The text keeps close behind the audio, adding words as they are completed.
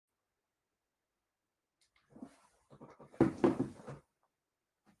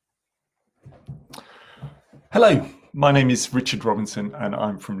Hello, my name is Richard Robinson and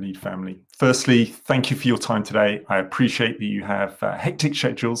I'm from Lead Family. Firstly, thank you for your time today. I appreciate that you have hectic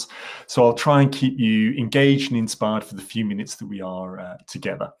schedules, so I'll try and keep you engaged and inspired for the few minutes that we are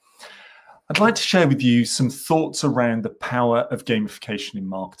together. I'd like to share with you some thoughts around the power of gamification in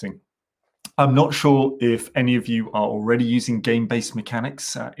marketing. I'm not sure if any of you are already using game-based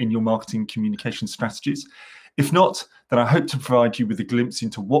mechanics in your marketing communication strategies. If not, then I hope to provide you with a glimpse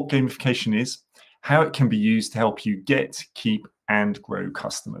into what gamification is, how it can be used to help you get, keep, and grow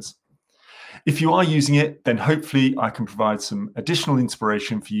customers. If you are using it, then hopefully I can provide some additional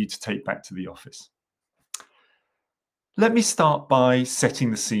inspiration for you to take back to the office. Let me start by setting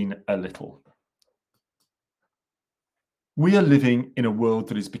the scene a little. We are living in a world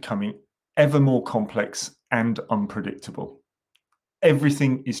that is becoming ever more complex and unpredictable.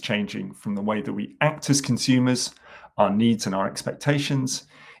 Everything is changing, from the way that we act as consumers, our needs and our expectations,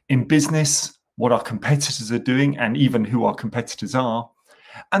 in business, what our competitors are doing, and even who our competitors are,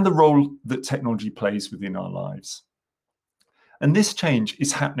 and the role that technology plays within our lives. And this change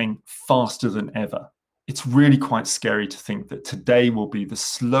is happening faster than ever. It's really quite scary to think that today will be the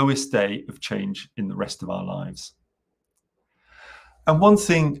slowest day of change in the rest of our lives. And one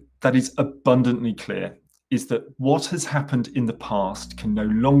thing that is abundantly clear is that what has happened in the past can no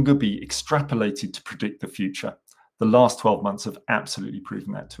longer be extrapolated to predict the future. The last 12 months have absolutely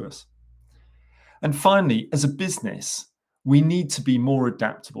proven that to us. And finally, as a business, we need to be more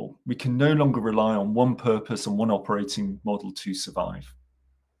adaptable. We can no longer rely on one purpose and one operating model to survive.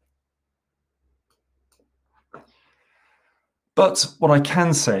 But what I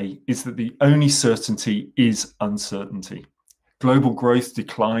can say is that the only certainty is uncertainty. Global growth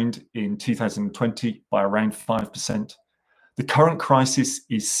declined in 2020 by around 5%. The current crisis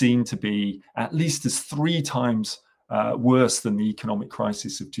is seen to be at least as 3 times worse than the economic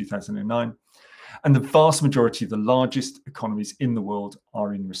crisis of 2009. And the vast majority of the largest economies in the world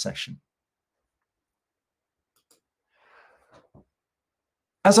are in recession.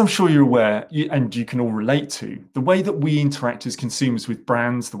 As I'm sure you're aware, and you can all relate to, the way that we interact as consumers with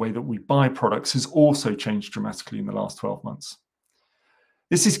brands, the way that we buy products, has also changed dramatically in the last 12 months.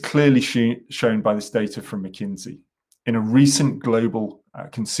 This is clearly shown by this data from McKinsey. In a recent global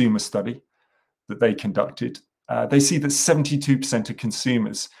consumer study that they conducted, they see that 72% of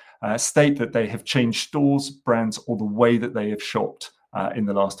consumers state that they have changed stores, brands, or the way that they have shopped in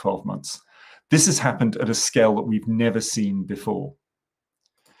the last 12 months. This has happened at a scale that we've never seen before.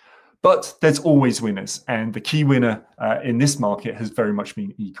 But there's always winners, and the key winner in this market has very much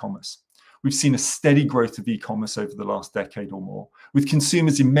been e-commerce. We've seen a steady growth of e-commerce over the last decade or more, with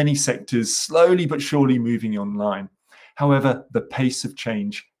consumers in many sectors slowly but surely moving online. However, the pace of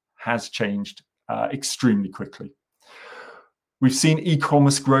change has changed extremely quickly. We've seen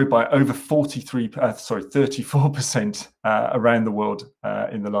e-commerce grow by over 34% around the world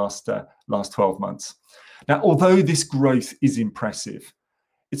in the last 12 months. Now, although this growth is impressive,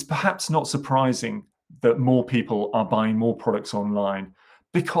 it's perhaps not surprising that more people are buying more products online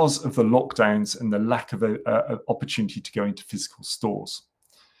because of the lockdowns and the lack of opportunity to go into physical stores.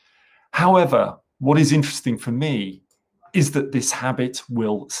 However, what is interesting for me is that this habit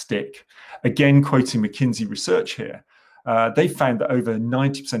will stick. Again, quoting McKinsey research here, they found that over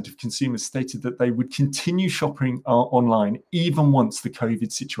 90% of consumers stated that they would continue shopping online even once the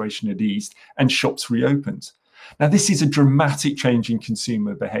COVID situation had eased and shops reopened. Now, this is a dramatic change in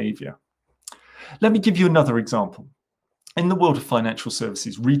consumer behavior. Let me give you another example. In the world of financial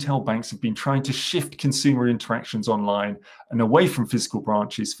services, retail banks have been trying to shift consumer interactions online and away from physical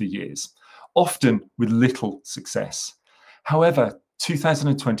branches for years, often with little success. However,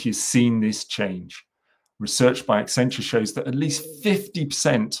 2020 has seen this change. Research by Accenture shows that at least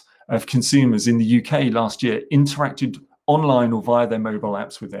 50% of consumers in the UK last year interacted online or via their mobile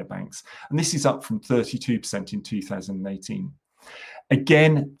apps with their banks. And this is up from 32% in 2018.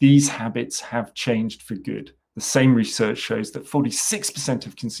 Again, these habits have changed for good. The same research shows that 46%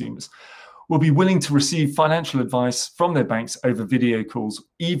 of consumers will be willing to receive financial advice from their banks over video calls,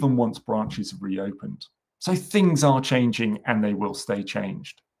 even once branches have reopened. So things are changing and they will stay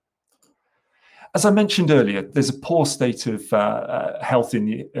changed. As I mentioned earlier, there's a poor state of health in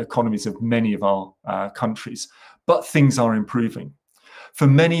the economies of many of our countries, but things are improving. For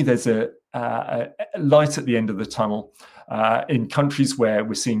many, there's a light at the end of the tunnel in countries where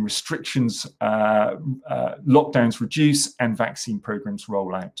we're seeing restrictions, lockdowns reduce, and vaccine programs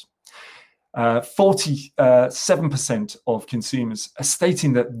roll out. 47% of consumers are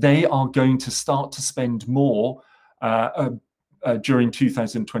stating that they are going to start to spend more during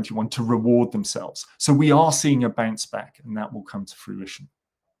 2021 to reward themselves. So we are seeing a bounce back, and that will come to fruition.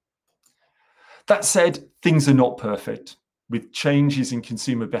 That said, things are not perfect. With changes in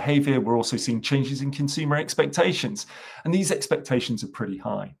consumer behavior, we're also seeing changes in consumer expectations, and these expectations are pretty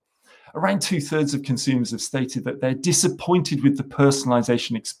high. Around 2/3 of consumers have stated that they're disappointed with the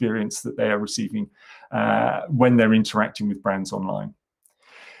personalization experience that they are receiving when they're interacting with brands online.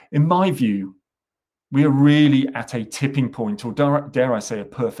 In my view, we are really at a tipping point, or dare I say, a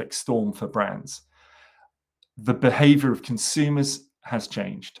perfect storm for brands. The behavior of consumers has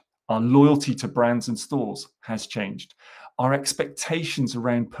changed. Our loyalty to brands and stores has changed. Our expectations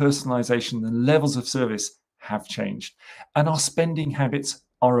around personalization and levels of service have changed. And our spending habits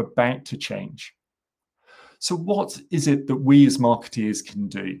are about to change. So what is it that we as marketeers can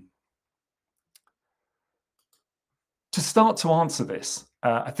do? To start to answer this,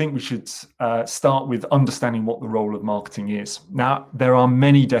 I think we should start with understanding what the role of marketing is. Now, there are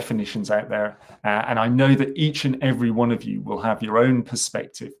many definitions out there, and I know that each and every one of you will have your own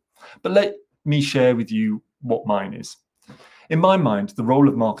perspective. But let me share with you what mine is. In my mind, the role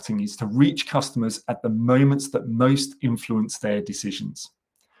of marketing is to reach customers at the moments that most influence their decisions.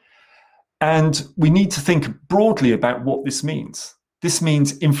 And we need to think broadly about what this means. This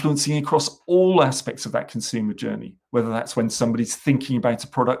means influencing across all aspects of that consumer journey, whether that's when somebody's thinking about a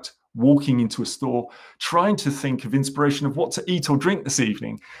product, walking into a store, trying to think of inspiration of what to eat or drink this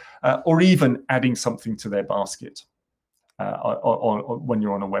evening, or even adding something to their basket when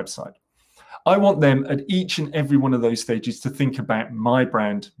you're on a website. I want them at each and every one of those stages to think about my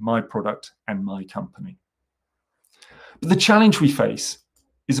brand, my product, and my company. But the challenge we face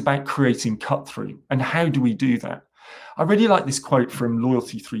is about creating cut-through. And how do we do that? I really like this quote from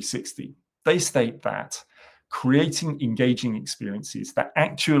Loyalty 360. They state that creating engaging experiences that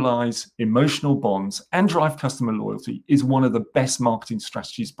actualize emotional bonds and drive customer loyalty is one of the best marketing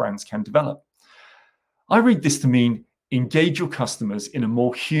strategies brands can develop. I read this to mean engage your customers in a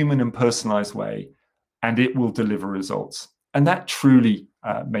more human and personalized way, and it will deliver results. And that truly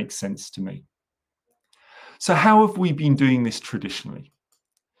makes sense to me. So how have we been doing this traditionally?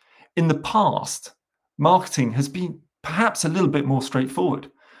 In the past, marketing has been perhaps a little bit more straightforward.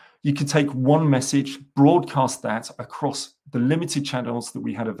 You could take one message, broadcast that across the limited channels that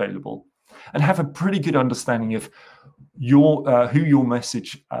we had available, and have a pretty good understanding of who your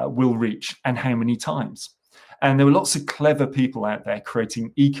message will reach and how many times. And there were lots of clever people out there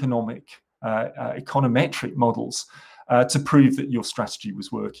creating econometric models to prove that your strategy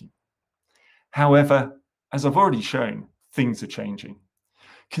was working. However, as I've already shown, things are changing.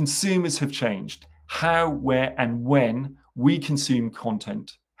 Consumers have changed. How, where, and when we consume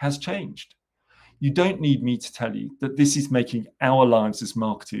content has changed. You don't need me to tell you that this is making our lives as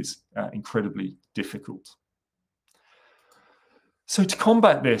marketers incredibly difficult. So to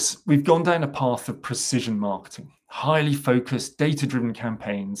combat this, we've gone down a path of precision marketing, highly focused, data-driven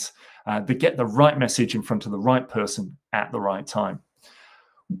campaigns that get the right message in front of the right person at the right time.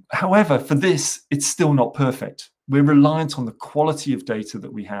 However, for this, it's still not perfect. We're reliant on the quality of data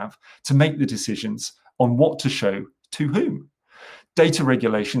that we have to make the decisions on what to show to whom. Data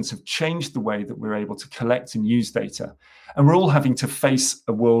regulations have changed the way that we're able to collect and use data, and we're all having to face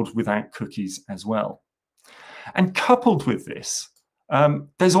a world without cookies as well. And coupled with this,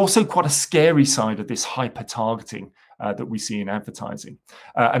 there's also quite a scary side of this hyper-targeting that we see in advertising.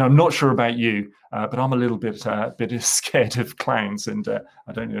 And I'm not sure about you, but I'm a little bit scared of clowns, and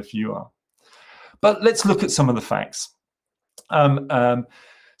I don't know if you are. But let's look at some of the facts.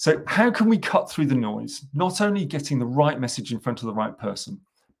 So how can we cut through the noise, not only getting the right message in front of the right person,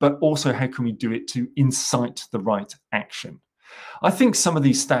 but also how can we do it to incite the right action? I think some of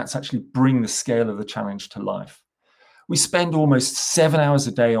these stats actually bring the scale of the challenge to life. We spend almost 7 hours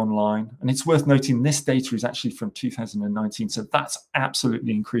a day online, and it's worth noting this data is actually from 2019, so that's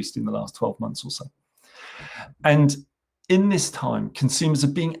absolutely increased in the last 12 months or so. And in this time, consumers are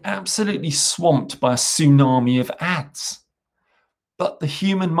being absolutely swamped by a tsunami of ads. But the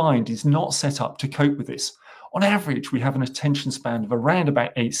human mind is not set up to cope with this. On average, we have an attention span of around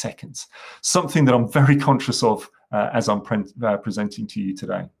about 8 seconds, something that I'm very conscious of as I'm presenting to you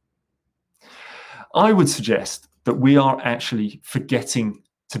today. I would suggest that we are actually forgetting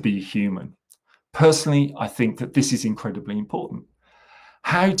to be human. Personally, I think that this is incredibly important.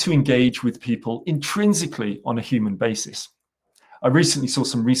 How to engage with people intrinsically on a human basis. I recently saw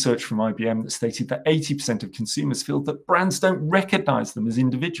some research from IBM that stated that 80% of consumers feel that brands don't recognize them as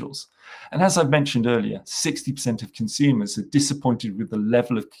individuals. And as I've mentioned earlier, 60% of consumers are disappointed with the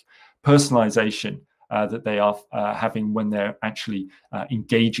level of personalization that they are having when they're actually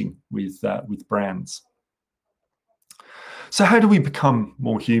engaging with brands. So how do we become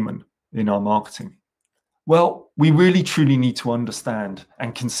more human in our marketing? Well, we really truly need to understand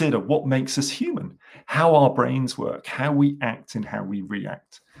and consider what makes us human, how our brains work, how we act and how we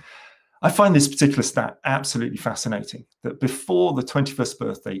react. I find this particular stat absolutely fascinating, that before the 21st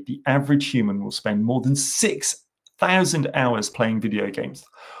birthday, the average human will spend more than 6,000 hours playing video games,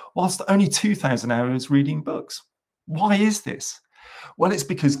 whilst only 2,000 hours reading books. Why is this? Well, it's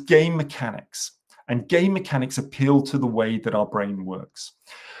because game mechanics appeal to the way that our brain works.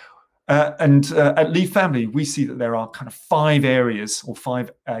 At Leaf Family, we see that there are kind of 5 areas or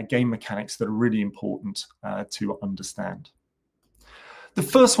 5 game mechanics that are really important to understand. The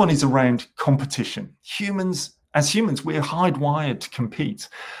first one is around competition. As humans, we're hardwired to compete,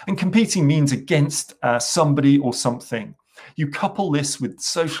 and competing means against somebody or something. You couple this with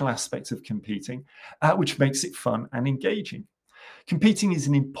social aspects of competing, which makes it fun and engaging. Competing is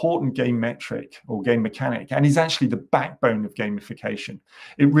an important game metric or game mechanic and is actually the backbone of gamification.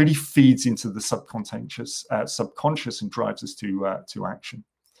 It really feeds into the subconscious and drives us to action.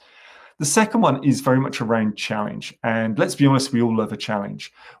 The second one is very much around challenge. And let's be honest, we all love a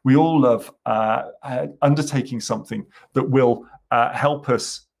challenge. We all love undertaking something that will help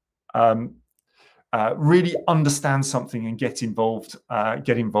us really understand something and get involved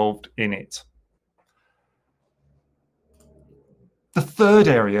in it. The third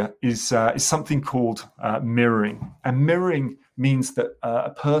area is something called mirroring. And mirroring means that a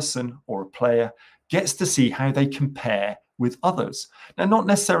person or a player gets to see how they compare with others. Now, not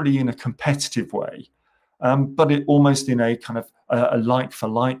necessarily in a competitive way, but almost in a kind of a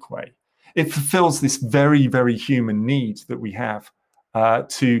like-for-like way. It fulfills this very, very human need that we have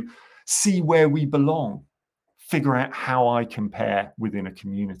to see where we belong, figure out how I compare within a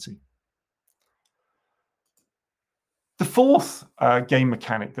community. The fourth game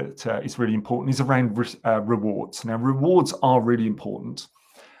mechanic that is really important is around rewards. Now, rewards are really important,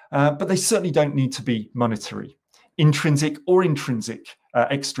 but they certainly don't need to be monetary. Intrinsic or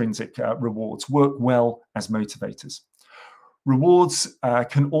extrinsic rewards work well as motivators. Rewards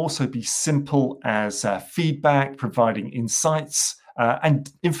can also be simple as feedback, providing insights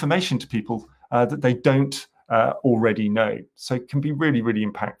and information to people that they don't already know. So it can be really, really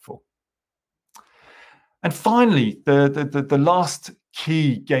impactful. And finally, the last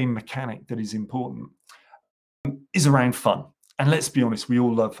key game mechanic that is important is around fun. And let's be honest, we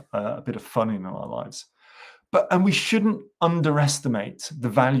all love a bit of fun in our lives. And we shouldn't underestimate the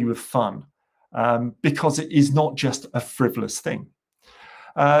value of fun because it is not just a frivolous thing.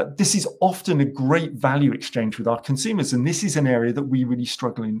 This is often a great value exchange with our consumers. And this is an area that we really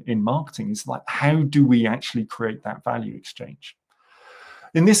struggle in marketing, is like, how do we actually create that value exchange?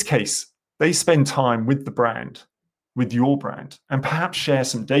 In this case, they spend time with the brand, with your brand, and perhaps share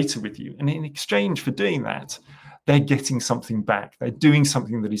some data with you. And in exchange for doing that, they're getting something back. They're doing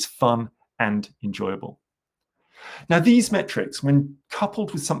something that is fun and enjoyable. Now, these metrics, when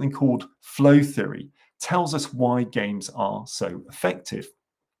coupled with something called flow theory, tells us why games are so effective.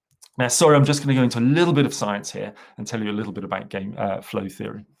 Now, sorry, I'm just going to go into a little bit of science here and tell you a little bit about flow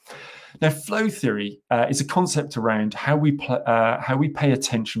theory. Now, flow theory is a concept around how we pay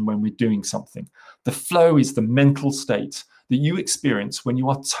attention when we're doing something. The flow is the mental state that you experience when you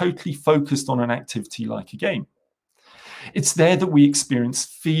are totally focused on an activity like a game. It's there that we experience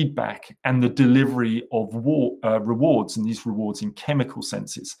feedback and the delivery of rewards, and these rewards in chemical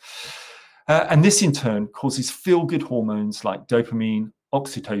senses. And this in turn causes feel-good hormones like dopamine,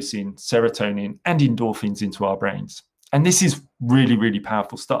 oxytocin, serotonin, and endorphins into our brains. And this is really, really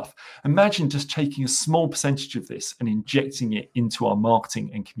powerful stuff. Imagine just taking a small percentage of this and injecting it into our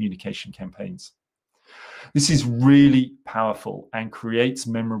marketing and communication campaigns. This is really powerful and creates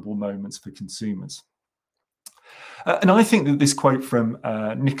memorable moments for consumers. And I think that this quote from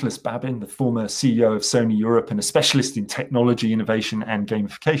Nicholas Babin, the former CEO of Sony Europe and a specialist in technology, innovation, and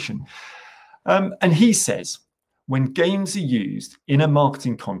gamification, and he says, when games are used in a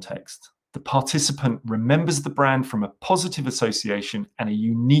marketing context, the participant remembers the brand from a positive association and a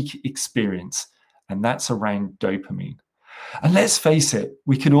unique experience, and that's around dopamine. And let's face it,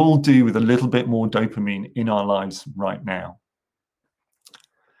 we could all do with a little bit more dopamine in our lives right now.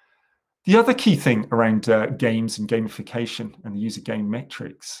 The other key thing around games and gamification and the user game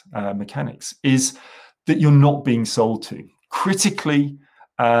metrics mechanics is that you're not being sold to. Critically,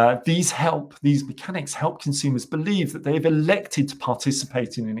 these mechanics help consumers believe that they have elected to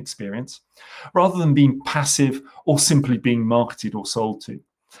participate in an experience rather than being passive or simply being marketed or sold to.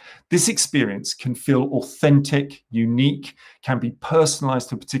 This experience can feel authentic, unique, can be personalized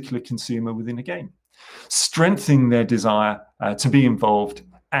to a particular consumer within a game, strengthening their desire to be involved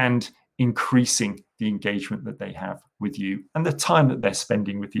and increasing the engagement that they have with you and the time that they're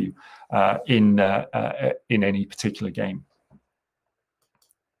spending with you in any particular game.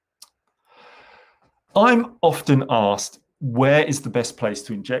 I'm often asked, where is the best place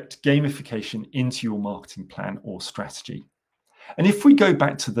to inject gamification into your marketing plan or strategy? And if we go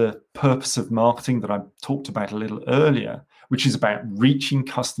back to the purpose of marketing that I talked about a little earlier, which is about reaching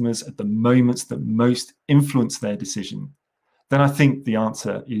customers at the moments that most influence their decision, then I think the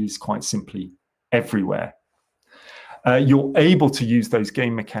answer is quite simply everywhere. You're able to use those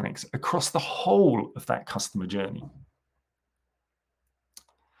game mechanics across the whole of that customer journey.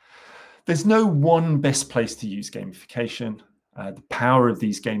 There's no one best place to use gamification. The power of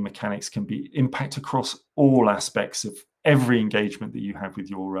these game mechanics can be impact across all aspects of every engagement that you have with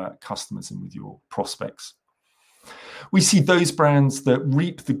your customers and with your prospects. We see those brands that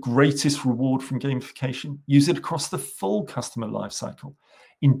reap the greatest reward from gamification use it across the full customer lifecycle,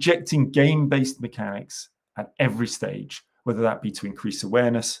 injecting game-based mechanics at every stage, whether that be to increase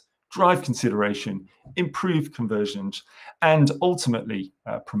awareness, drive consideration, improve conversions, and ultimately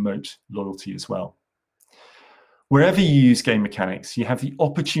promote loyalty as well. Wherever you use game mechanics, you have the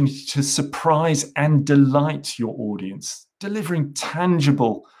opportunity to surprise and delight your audience, delivering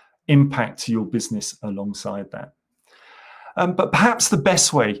tangible impact to your business alongside that. But perhaps the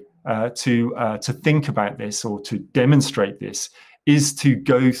best way to think about this or to demonstrate this is to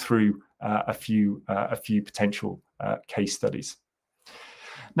go through a few potential case studies.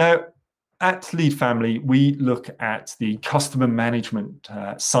 Now, at Lead Family, we look at the customer management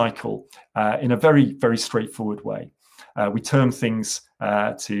cycle in a very, very straightforward way. We term things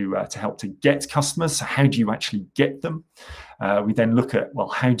to help to get customers. So how do you actually get them? We then look at, well,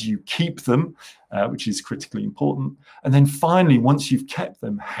 how do you keep them, which is critically important. And then finally, once you've kept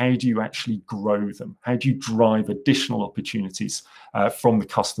them, how do you actually grow them? How do you drive additional opportunities from the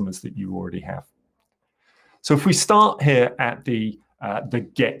customers that you already have? So if we start here at the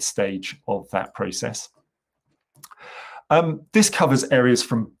get stage of that process, this covers areas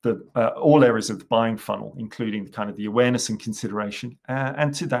from all areas of the buying funnel, including kind of the awareness and consideration,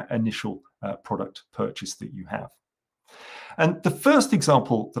 and to that initial product purchase that you have. And the first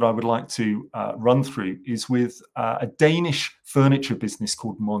example that I would like to run through is with a Danish furniture business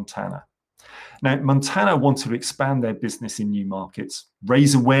called Montana. Now, Montana wanted to expand their business in new markets,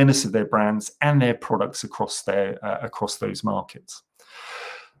 raise awareness of their brands and their products across those markets.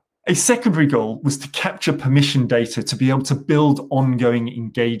 A secondary goal was to capture permission data to be able to build ongoing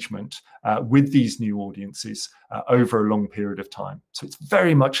engagement with these new audiences over a long period of time. So it's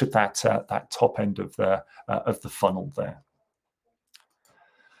very much at that top end of the funnel there.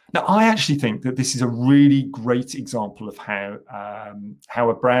 Now, I actually think that this is a really great example of how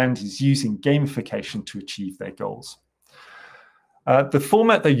a brand is using gamification to achieve their goals. The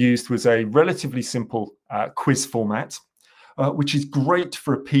format they used was a relatively simple quiz format, which is great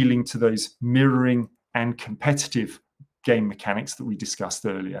for appealing to those mirroring and competitive game mechanics that we discussed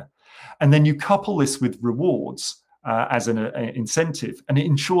earlier. And then you couple this with rewards as an incentive, and it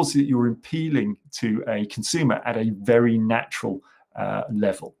ensures that you're appealing to a consumer at a very natural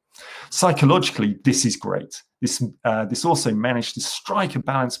level. Psychologically, this is great. This also managed to strike a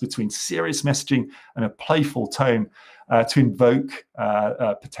balance between serious messaging and a playful tone to invoke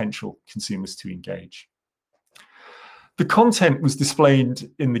potential consumers to engage. The content was displayed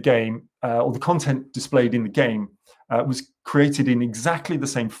in the game, or the content displayed in the game was created in exactly the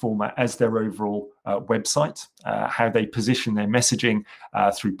same format as their overall website, how they position their messaging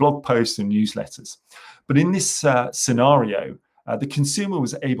through blog posts and newsletters. But in this scenario, the consumer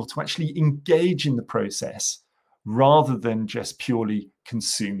was able to actually engage in the process rather than just purely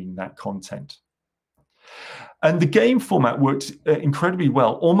consuming that content. And the game format worked incredibly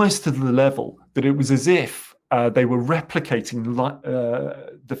well, almost to the level that it was as if they were replicating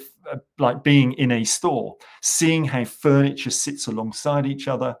like being in a store, seeing how furniture sits alongside each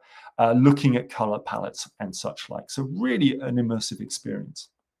other, looking at color palettes and such like. So really an immersive experience.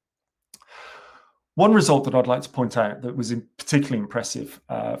 One result that I'd like to point out that was particularly impressive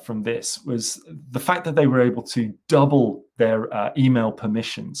from this was the fact that they were able to double their email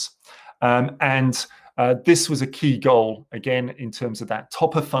permissions. This was a key goal, again, in terms of that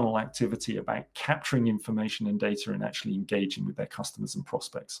top of funnel activity about capturing information and data and actually engaging with their customers and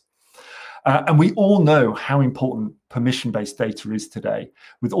prospects. And we all know how important permission-based data is today,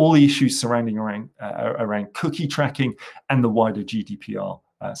 with all the issues surrounding around cookie tracking and the wider GDPR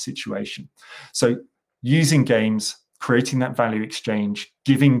situation. So using games, creating that value exchange,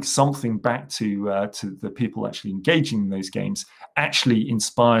 giving something back to the people actually engaging in those games actually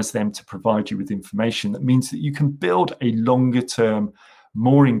inspires them to provide you with information that means that you can build a longer term,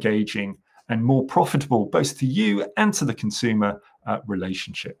 more engaging and more profitable, both to you and to the consumer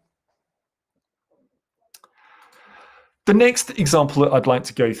relationship. The next example that I'd like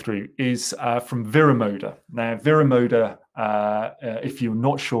to go through is from Viramoda. Now, Viramoda, if you're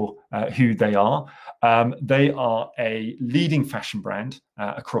not sure who they are a leading fashion brand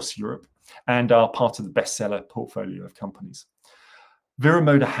across Europe and are part of the bestseller portfolio of companies.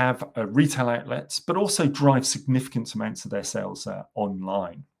 Viramoda have retail outlets, but also drive significant amounts of their sales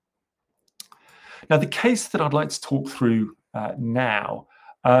online. Now, the case that I'd like to talk through now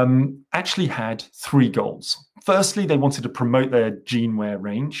actually had three goals. Firstly, they wanted to promote their jeanswear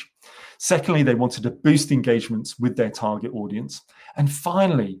range. Secondly, they wanted to boost engagements with their target audience. And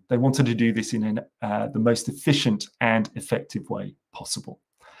finally, they wanted to do this in the most efficient and effective way possible.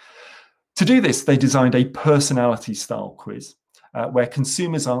 To do this, they designed a personality style quiz where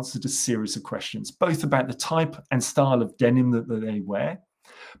consumers answered a series of questions, both about the type and style of denim that they wear,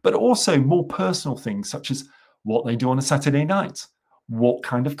 but also more personal things such as what they do on a Saturday night, what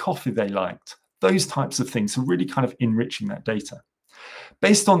kind of coffee they liked, those types of things. So really kind of enriching that data.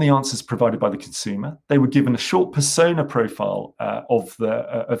 Based on the answers provided by the consumer, they were given a short persona profile of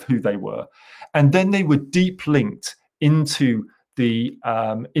who they were, and then they were deep linked into the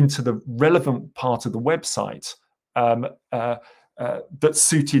relevant part of the website that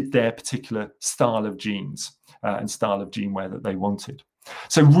suited their particular style of jeans and style of jeanswear that they wanted.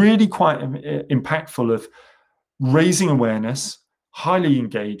 So really quite impactful of raising awareness, highly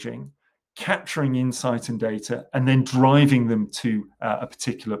engaging, capturing insight and data, and then driving them to a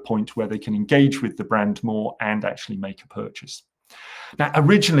particular point where they can engage with the brand more and actually make a purchase. Now,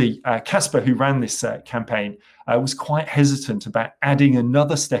 originally, Casper, who ran this campaign, was quite hesitant about adding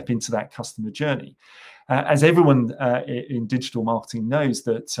another step into that customer journey. As everyone in digital marketing knows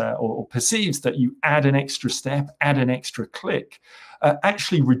that, or perceives that you add an extra step, add an extra click,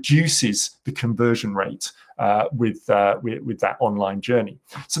 actually reduces the conversion rate with that online journey.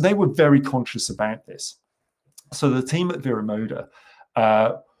 So they were very conscious about this. So the team at Viramoda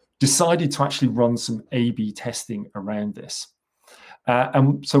decided to actually run some A/B testing around this.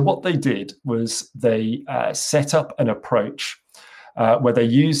 And so what they did was they set up an approach where they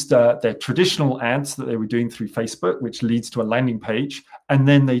used their traditional ads that they were doing through Facebook, which leads to a landing page, and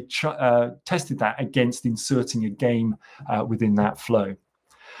then they tested that against inserting a game within that flow.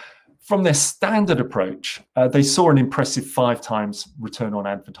 From their standard approach, they saw an impressive 5 times return on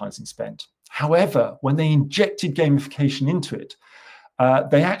advertising spend. However, when they injected gamification into it,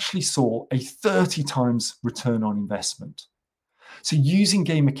 they actually saw a 30 times return on investment. So using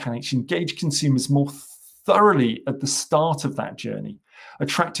game mechanics engaged consumers more thoroughly at the start of that journey,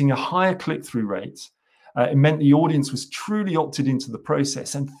 attracting a higher click-through rate. It meant the audience was truly opted into the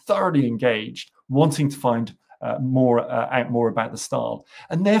process and thoroughly engaged, wanting to find out more about the style,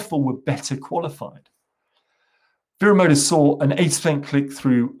 and therefore were better qualified. Viramoda saw an 8%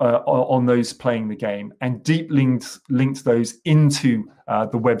 click-through on those playing the game, and deep linked those into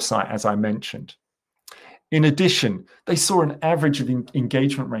the website, as I mentioned. In addition, they saw an average of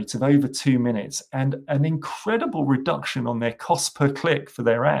engagement rate of over 2 minutes and an incredible reduction on their cost per click for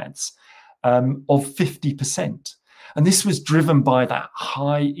their ads of 50%. And this was driven by that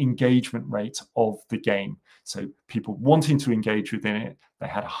high engagement rate of the game. So people wanting to engage within it, they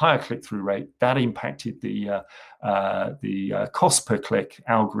had a higher click-through rate. That impacted the cost per click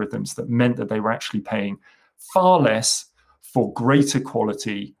algorithms that meant that they were actually paying far less for greater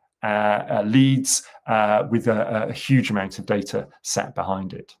quality leads with a huge amount of data sat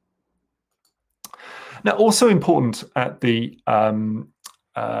behind it. Now, also important at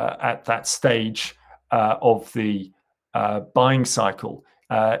that stage of the buying cycle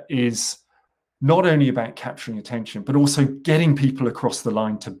is not only about capturing attention, but also getting people across the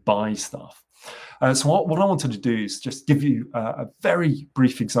line to buy stuff. So what I wanted to do is just give you a very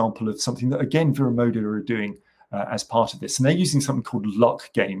brief example of something that, again, Viramoda are doing as part of this. And they're using something called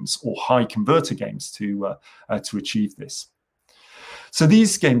luck games or high converter games to achieve this. So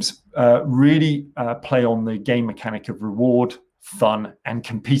these games really play on the game mechanic of reward, fun, and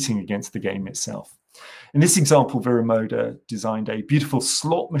competing against the game itself. In this example, Viramoda designed a beautiful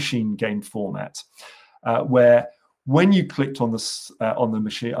slot machine game format where when you clicked on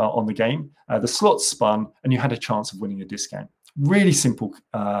the game, the slots spun and you had a chance of winning a discount. Really simple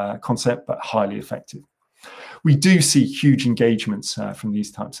concept, but highly effective. We do see huge engagements from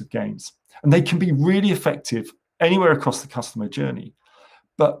these types of games, and they can be really effective anywhere across the customer journey.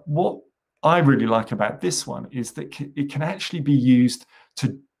 But what I really like about this one is that it can actually be used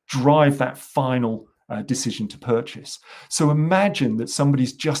to drive that final decision to purchase. So imagine that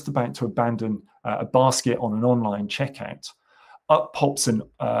somebody's just about to abandon a basket on an online checkout. up pops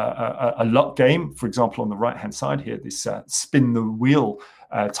a luck game, for example, on the right-hand side here, this spin the wheel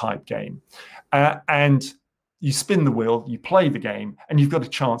type game. And you spin the wheel, you play the game, and you've got a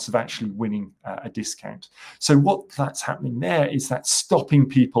chance of actually winning a discount. So what that's happening there is that stopping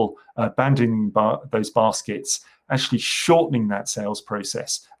people abandoning those baskets, actually shortening that sales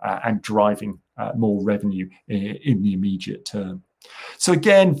process and driving more revenue in the immediate term. So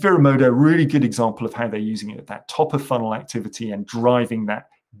again, Viramodo, really good example of how they're using it at that top of funnel activity and driving that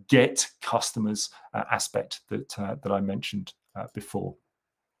get customers aspect that I mentioned before.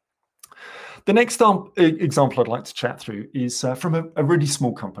 The next example I'd like to chat through is from a really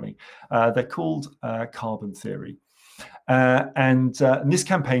small company. They're called Carbon Theory. And this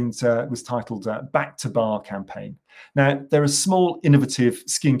campaign was titled Back to Bar campaign. Now, they're a small, innovative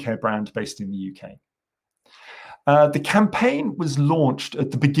skincare brand based in the UK. The campaign was launched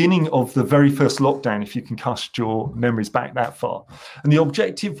at the beginning of the very first lockdown, if you can cast your memories back that far. And the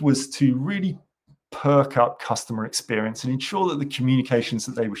objective was to really perk up customer experience and ensure that the communications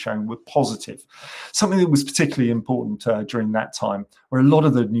that they were showing were positive. Something that was particularly important during that time, where a lot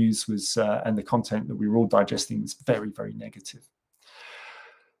of the news was and the content that we were all digesting was very, very negative.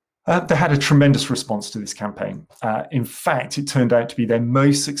 They had a tremendous response to this campaign. In fact, it turned out to be their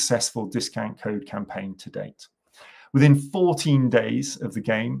most successful discount code campaign to date. Within 14 days of the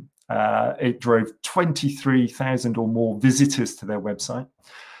game, it drove 23,000 or more visitors to their website.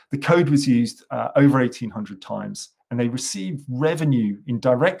 The code was used over 1,800 times, and they received revenue in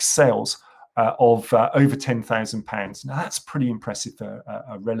direct sales of over £10,000. Now, that's pretty impressive for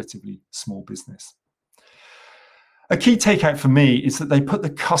a relatively small business. A key takeout for me is that they put the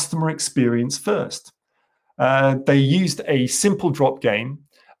customer experience first. They used a simple drop game,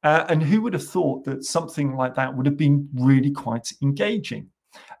 and who would have thought that something like that would have been really quite engaging?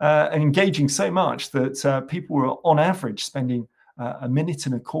 And engaging so much that people were on average spending a minute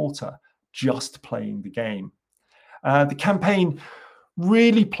and a quarter just playing the game. The campaign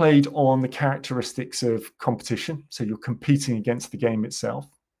really played on the characteristics of competition, so you're competing against the game itself.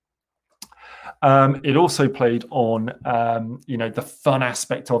 It also played on the fun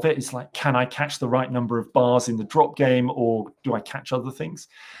aspect of it. It's like, can I catch the right number of bars in the drop game, or do I catch other things?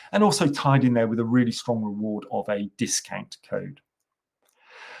 And also tied in there with a really strong reward of a discount code.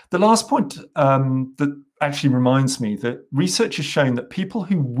 The last point that actually reminds me that research has shown that people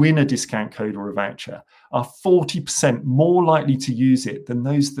who win a discount code or a voucher are 40% more likely to use it than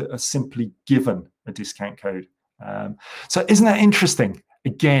those that are simply given a discount code. So isn't that interesting?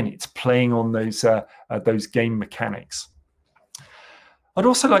 Again, it's playing on those game mechanics. I'd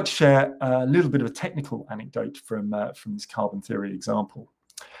also like to share a little bit of a technical anecdote from this Carbon Theory example.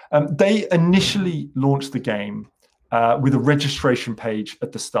 They initially launched the game with a registration page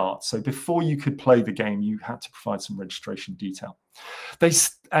at the start. So before you could play the game, you had to provide some registration detail. They,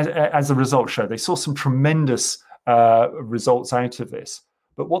 as a result show, they saw some tremendous results out of this.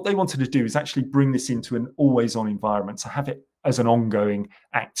 But what they wanted to do is actually bring this into an always-on environment, to have it as an ongoing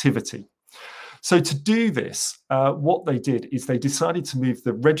activity. So to do this, what they did is they decided to move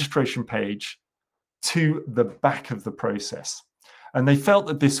the registration page to the back of the process. And they felt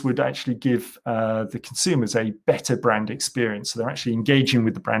that this would actually give the consumers a better brand experience. So they're actually engaging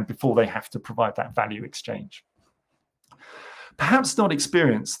with the brand before they have to provide that value exchange. Perhaps not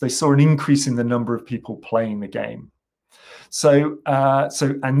experience, they saw an increase in the number of people playing the game. So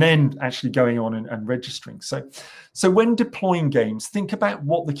and then actually going on and registering. So when deploying games, think about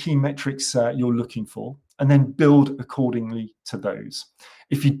what the key metrics you're looking for, and then build accordingly to those.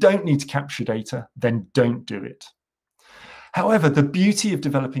 If you don't need to capture data, then don't do it. However, the beauty of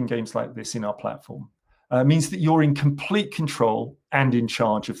developing games like this in our platform means that you're in complete control and in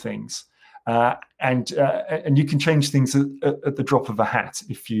charge of things, and you can change things at the drop of a hat,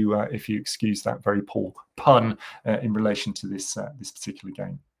 if you excuse that very poor pun in relation to this particular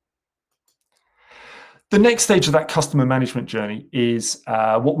game. The next stage of that customer management journey is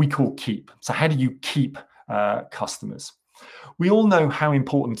what we call keep. So how do you keep customers? We all know how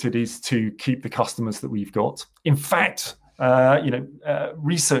important it is to keep the customers that we've got. In fact,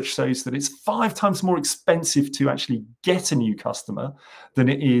 research shows that it's 5 times more expensive to actually get a new customer than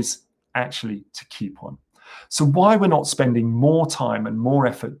it is actually to keep one. So why we're not spending more time and more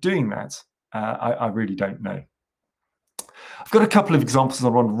effort doing that, I really don't know. I've got a couple of examples I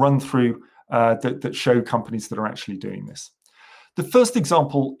want to run through that show companies that are actually doing this. The first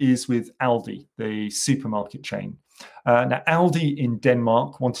example is with Aldi, the supermarket chain. Now, Aldi in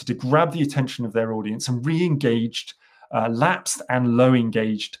Denmark wanted to grab the attention of their audience and re-engaged lapsed and low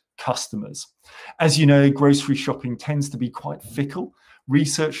engaged customers. As you know, grocery shopping tends to be quite fickle,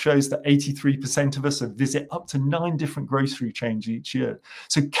 Research shows that 83% of us visit up to 9 different grocery chains each year.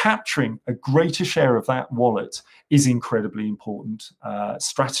 So capturing a greater share of that wallet is incredibly important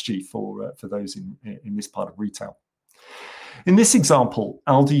strategy for those in this part of retail. In this example,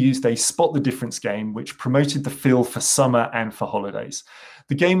 Aldi used a spot the difference game, which promoted the feel for summer and for holidays.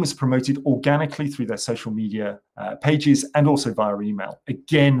 The game was promoted organically through their social media pages and also via email,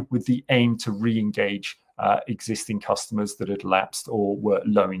 again with the aim to re-engage existing customers that had lapsed or were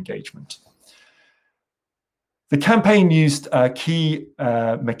low engagement. The campaign used key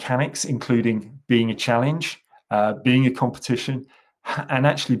mechanics, including being a challenge, being a competition, and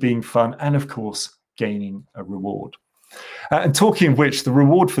actually being fun, and of course, gaining a reward. And talking of which, the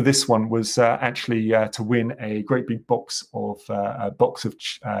reward for this one was actually to win a great big box of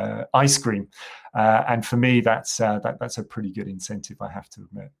ice cream, and for me, that's a pretty good incentive, I have to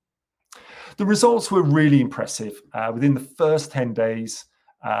admit. The results were really impressive. Within the first 10 days,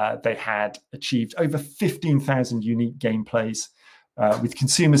 they had achieved over 15,000 unique gameplays, with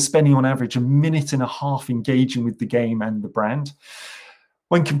consumers spending on average 1.5 minutes engaging with the game and the brand.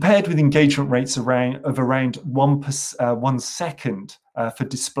 When compared with engagement rates of around 1 second for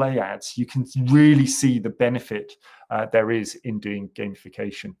display ads, you can really see the benefit there is in doing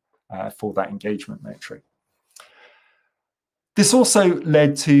gamification for that engagement metric. This also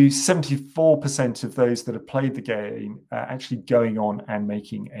led to 74% of those that have played the game actually going on and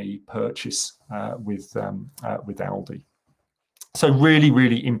making a purchase with Aldi. So really,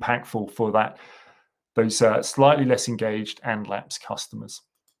 really impactful for those slightly less engaged and lapsed customers.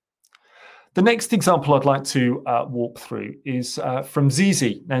 The next example I'd like to walk through is from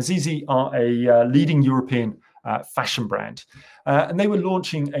Zizi. Now, Zizi are a leading European fashion brand, and they were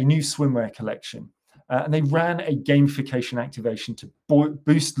launching a new swimwear collection. And they ran a gamification activation to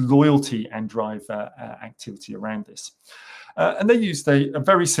boost loyalty and drive activity around this. And they used a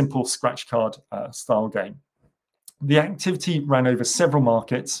very simple scratch card style game. The activity ran over several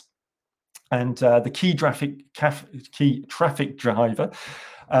markets, and the key traffic driver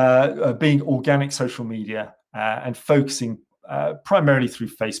being organic social media and focusing primarily through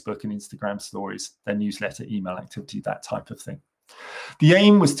Facebook and Instagram stories, their newsletter, email activity, that type of thing. The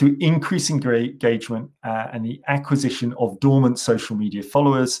aim was to increase engagement and the acquisition of dormant social media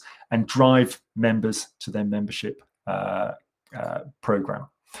followers and drive members to their membership program.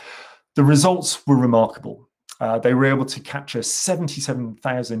 The results were remarkable. They were able to capture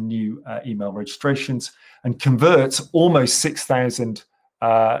 77,000 new email registrations and convert almost 6,000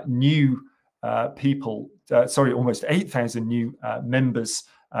 new people, almost 8,000 new members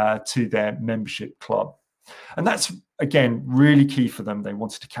to their membership club. And that's, again, really key for them. They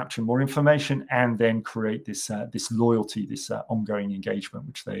wanted to capture more information and then create this loyalty, this ongoing engagement,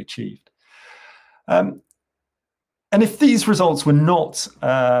 which they achieved. And if these results were not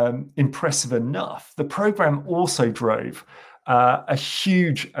impressive enough, the program also drove a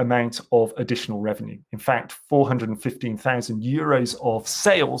huge amount of additional revenue. In fact, 415,000 euros of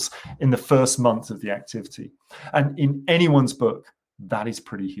sales in the first month of the activity. And in anyone's book, that is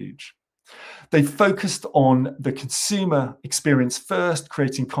pretty huge. They focused on the consumer experience first,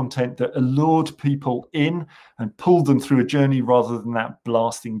 creating content that allured people in and pulled them through a journey rather than that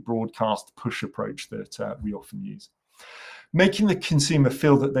blasting broadcast push approach that we often use. Making the consumer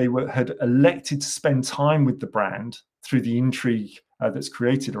feel that they had elected to spend time with the brand through the intrigue that's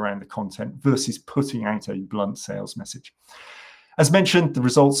created around the content versus putting out a blunt sales message. As mentioned, the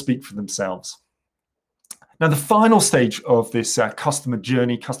results speak for themselves. Now, the final stage of this customer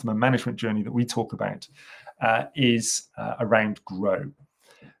management journey that we talk about is around grow.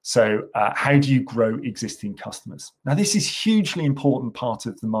 So how do you grow existing customers? Now, this is hugely important part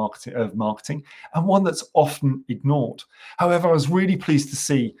of the marketing and one that's often ignored. However, I was really pleased to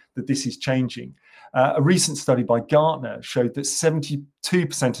see that this is changing. A recent study by Gartner showed that 72% of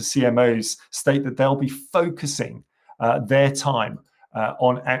CMOs state that they'll be focusing their time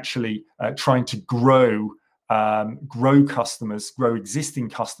on actually trying to grow customers, grow existing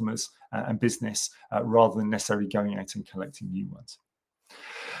customers and business rather than necessarily going out and collecting new ones.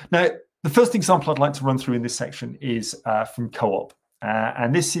 Now, the first example I'd like to run through in this section is from Co-op.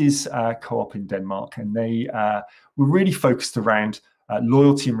 And this is Co-op in Denmark. And they were really focused around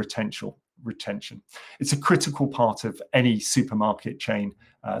loyalty and retention. It's a critical part of any supermarket chain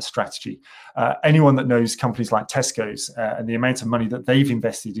strategy. Anyone that knows companies like Tesco's and the amount of money that they've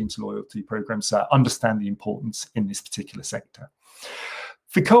invested into loyalty programs understand the importance in this particular sector.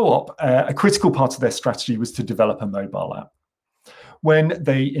 For Co-op, a critical part of their strategy was to develop a mobile app. When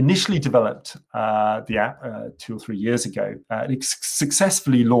they initially developed the app 2 or 3 years ago, it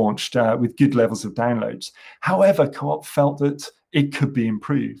successfully launched with good levels of downloads. However, Co-op felt that it could be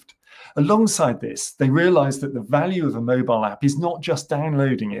improved. Alongside this, they realized that the value of a mobile app is not just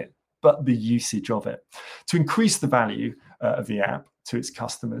downloading it, but the usage of it. To increase the value of the app to its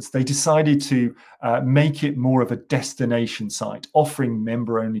customers, they decided to make it more of a destination site, offering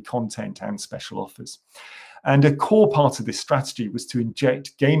member-only content and special offers. And a core part of this strategy was to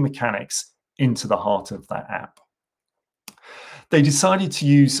inject game mechanics into the heart of that app. They decided to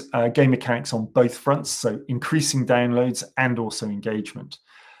use game mechanics on both fronts, so increasing downloads and also engagement.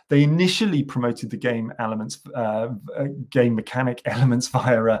 They initially promoted the game mechanic elements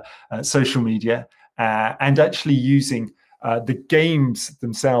via social media and actually using the games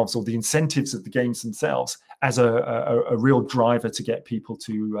themselves, or the incentives of the games themselves, as a real driver to get people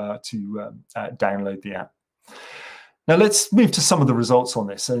to download the app. Now let's move to some of the results on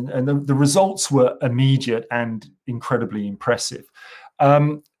this, and the results were immediate and incredibly impressive.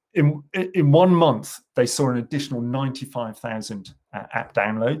 In 1 month, they saw an additional 95,000 app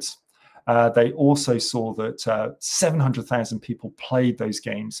downloads. They also saw that 700,000 people played those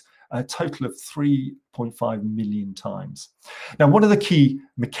games, a total of 3.5 million times. Now, one of the key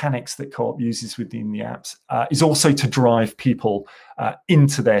mechanics that Co-op uses within the apps is also to drive people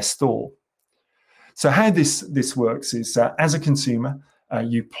into their store. So how this works is, as a consumer,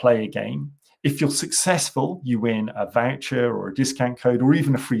 you play a game. If you're successful, you win a voucher or a discount code or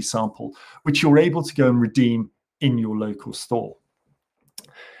even a free sample, which you're able to go and redeem in your local store.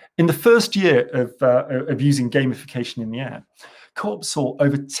 In the first year of using gamification in the app, Co-op saw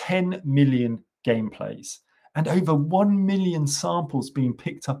over 10 million gameplays and over 1 million samples being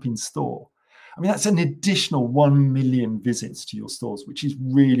picked up in store. I mean, that's an additional 1 million visits to your stores, which is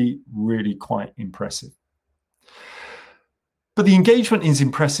really, really quite impressive. But the engagement is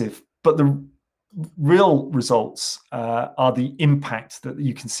impressive, but the real results are the impact that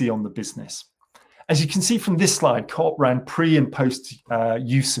you can see on the business. As you can see from this slide, Co-op ran pre and post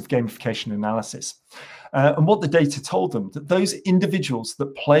use of gamification analysis. And what the data told them, that those individuals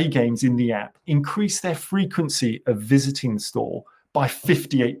that play games in the app increase their frequency of visiting the store by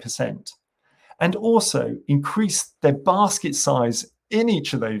 58%, and also increase their basket size in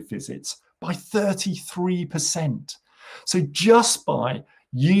each of those visits by 33%. So just by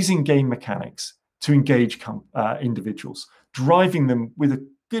using game mechanics to engage individuals, driving them with a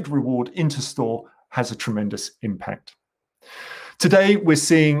good reward into store has a tremendous impact. Today, we're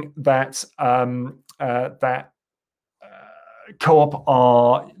seeing that Co-op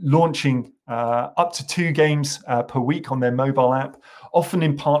are launching up to 2 games per week on their mobile app, often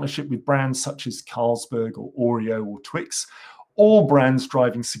in partnership with brands such as Carlsberg or Oreo or Twix, all brands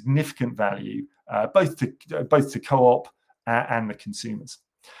driving significant value both to Co-op and the consumers.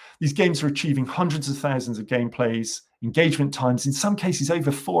 These games are achieving hundreds of thousands of gameplays, engagement times, in some cases over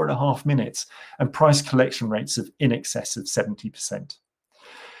 4.5 minutes, and price collection rates of in excess of 70%.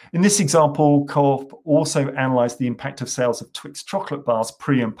 In this example, Co-op also analysed the impact of sales of Twix chocolate bars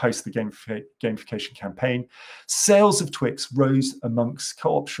pre and post the gamification campaign. Sales of Twix rose amongst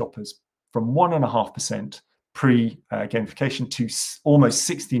Co-op shoppers from 1.5% pre-gamification to almost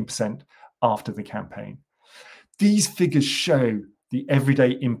 16% after the campaign. These figures show the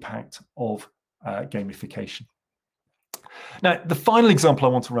everyday impact of gamification. Now, the final example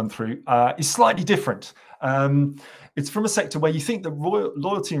I want to run through is slightly different. It's from a sector where you think that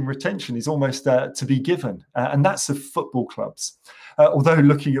loyalty and retention is almost to be given, and that's of football clubs. Although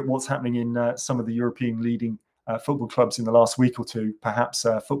looking at what's happening in some of the European leading football clubs in the last week or two, perhaps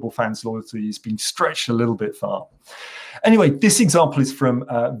football fans' loyalty has been stretched a little bit far. Anyway, this example is from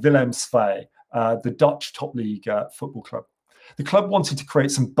Willem II, the Dutch top league football club. The club wanted to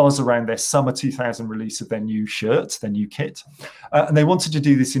create some buzz around their summer 2000 release of their new shirts, their new kit, and they wanted to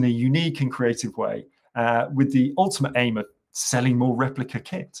do this in a unique and creative way, with the ultimate aim of selling more replica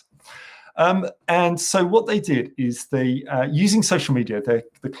kit. And so what they did is they, using social media,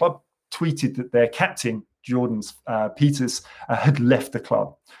 the club tweeted that their captain, Jordan Peters, had left the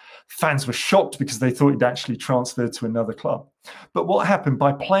club. Fans were shocked because they thought he'd actually transferred to another club. But what happened,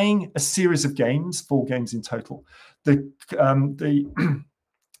 by playing a series of games, 4 games in total, the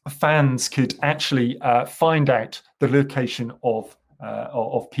fans could actually find out the location of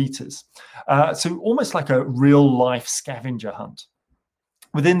Peters. So almost like a real-life scavenger hunt.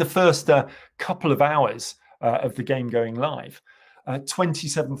 Within the first couple of hours of the game going live,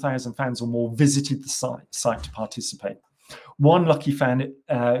 27,000 fans or more visited the site to participate. One lucky fan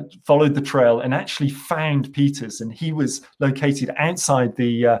followed the trail and actually found Peters, and he was located outside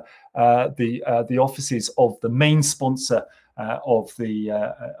the offices of the main sponsor of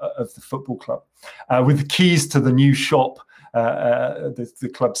the football club, with the keys to the new shop,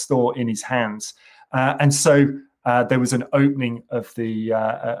 the club store, in his hands. And so there was an opening of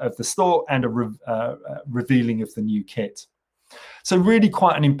the store and a revealing of the new kit. So really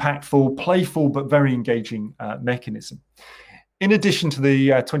quite an impactful, playful, but very engaging mechanism. In addition to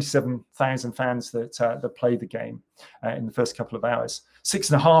the 27,000 fans that played the game in the first couple of hours,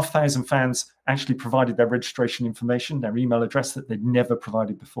 6,500 fans actually provided their registration information, their email address that they'd never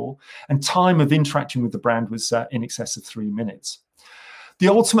provided before, and time of interacting with the brand was in excess of 3 minutes. The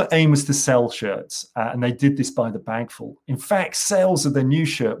ultimate aim was to sell shirts, and they did this by the bagful. In fact, sales of their new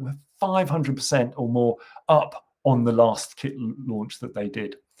shirt were 500% or more up on the last kit launch that they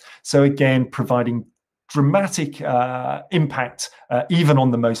did. So again, providing dramatic impact even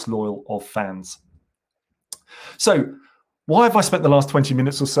on the most loyal of fans. So why have I spent the last 20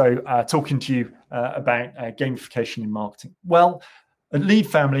 minutes or so talking to you about gamification in marketing? Well, at Lead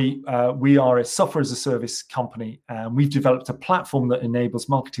Family, we are a software as a service company, and we've developed a platform that enables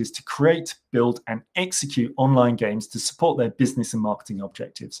marketers to create, build, and execute online games to support their business and marketing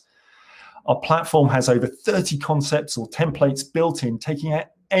objectives. Our platform has over 30 concepts or templates built in, taking out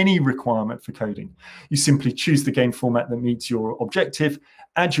any requirement for coding. You simply choose the game format that meets your objective,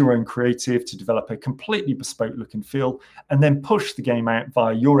 add your own creative to develop a completely bespoke look and feel, and then push the game out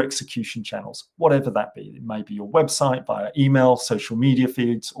via your execution channels, whatever that be. It may be your website, via email, social media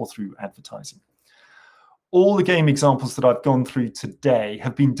feeds, or through advertising. All the game examples that I've gone through today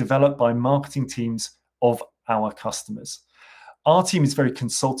have been developed by marketing teams of our customers. Our team is very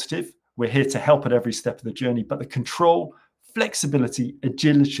consultative. We're here to help at every step of the journey, but the control, flexibility,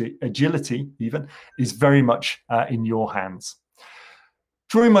 agility even, is very much in your hands.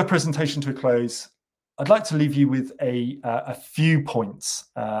 Drawing my presentation to a close, I'd like to leave you with a few points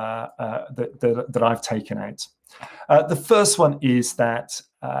that I've taken out. The first one is that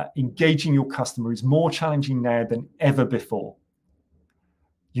engaging your customer is more challenging now than ever before.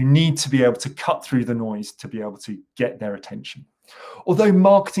 You need to be able to cut through the noise to be able to get their attention. Although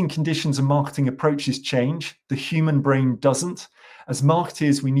marketing conditions and marketing approaches change, the human brain doesn't. As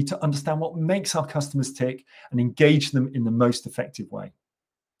marketers, we need to understand what makes our customers tick and engage them in the most effective way.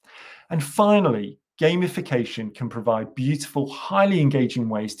 And finally, gamification can provide beautiful, highly engaging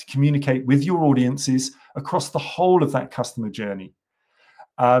ways to communicate with your audiences across the whole of that customer journey,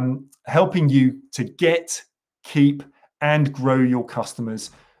 helping you to get, keep, and grow your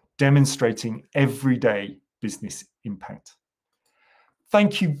customers, demonstrating everyday business impact.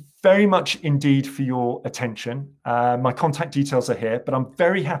 Thank you very much indeed for your attention. My contact details are here, but I'm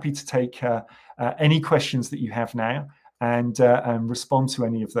very happy to take any questions that you have now and respond to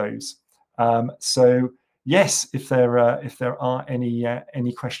any of those. So yes, if there are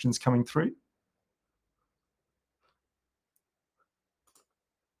any questions coming through.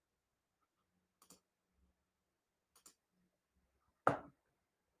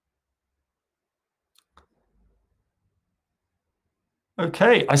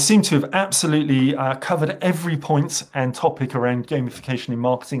 Okay, I seem to have absolutely covered every point and topic around gamification in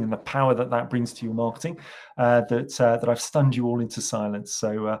marketing and the power that that brings to your marketing, that I've stunned you all into silence.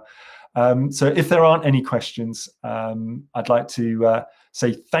 So, so if there aren't any questions, I'd like to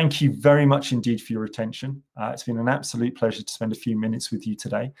say thank you very much indeed for your attention. It's been an absolute pleasure to spend a few minutes with you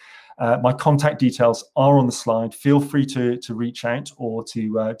today. My contact details are on the slide. Feel free to reach out or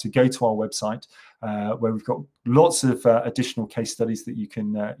to go to our website, where we've got lots of additional case studies that you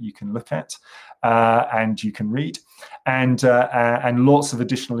can look at and you can read, and lots of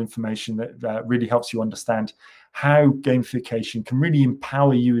additional information that really helps you understand how gamification can really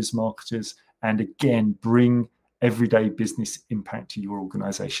empower you as marketers and again bring everyday business impact to your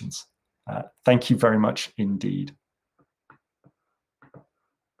organizations. Thank you very much indeed.